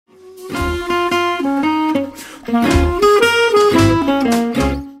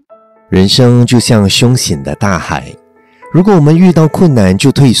人生就像凶险的大海，如果我们遇到困难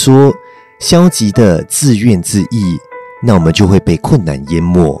就退缩，消极的自怨自艾，那我们就会被困难淹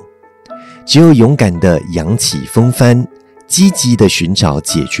没。只有勇敢的扬起风帆，积极的寻找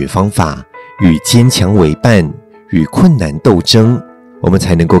解决方法，与坚强为伴，与困难斗争，我们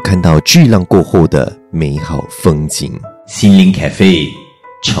才能够看到巨浪过后的美好风景。心灵 Cafe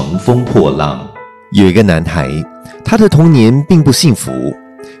乘风破浪。有一个男孩，他的童年并不幸福，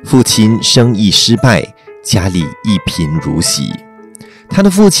父亲生意失败，家里一贫如洗。他的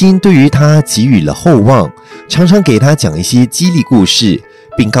父亲对于他给予了厚望，常常给他讲一些激励故事，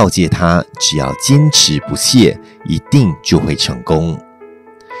并告诫他只要坚持不懈，一定就会成功。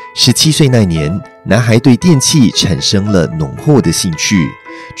17岁那年，男孩对电器产生了浓厚的兴趣，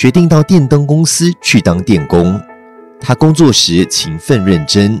决定到电灯公司去当电工。他工作时勤奋认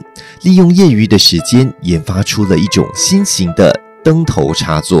真，利用业余的时间研发出了一种新型的灯头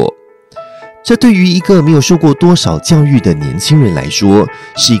插座。这对于一个没有受过多少教育的年轻人来说，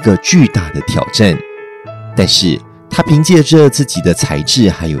是一个巨大的挑战。但是他凭借着自己的才智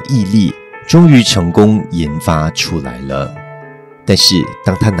还有毅力，终于成功研发出来了。但是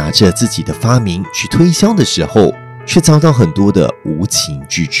当他拿着自己的发明去推销的时候，却遭到很多的无情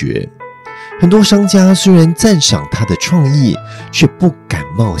拒绝。很多商家虽然赞赏他的创意，却不敢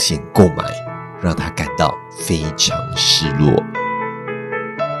冒险购买，让他感到非常失落。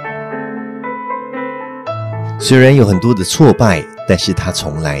虽然有很多的挫败，但是他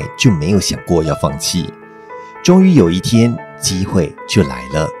从来就没有想过要放弃。终于有一天，机会就来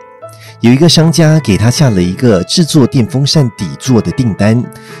了。有一个商家给他下了一个制作电风扇底座的订单，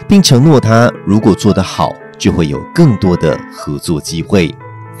并承诺他如果做得好，就会有更多的合作机会。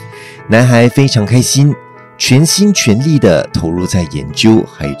男孩非常开心，全心全力地投入在研究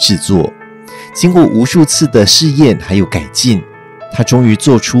还有制作。经过无数次的试验还有改进，他终于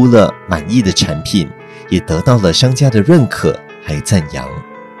做出了满意的产品，也得到了商家的认可还有赞扬。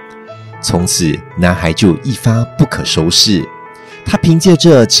从此，男孩就一发不可收拾。他凭借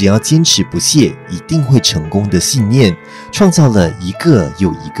着只要坚持不懈，一定会成功的信念，创造了一个又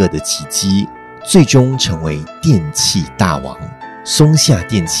一个的奇迹，最终成为电器大王松下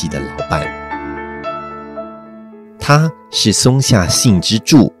电器的老板。他是松下幸之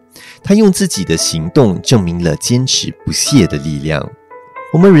助，他用自己的行动证明了坚持不懈的力量。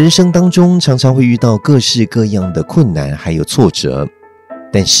我们人生当中常常会遇到各式各样的困难还有挫折，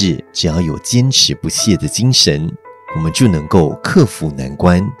但是只要有坚持不懈的精神，我们就能够克服难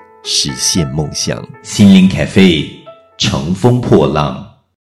关，实现梦想。心灵 Cafe 乘风破浪。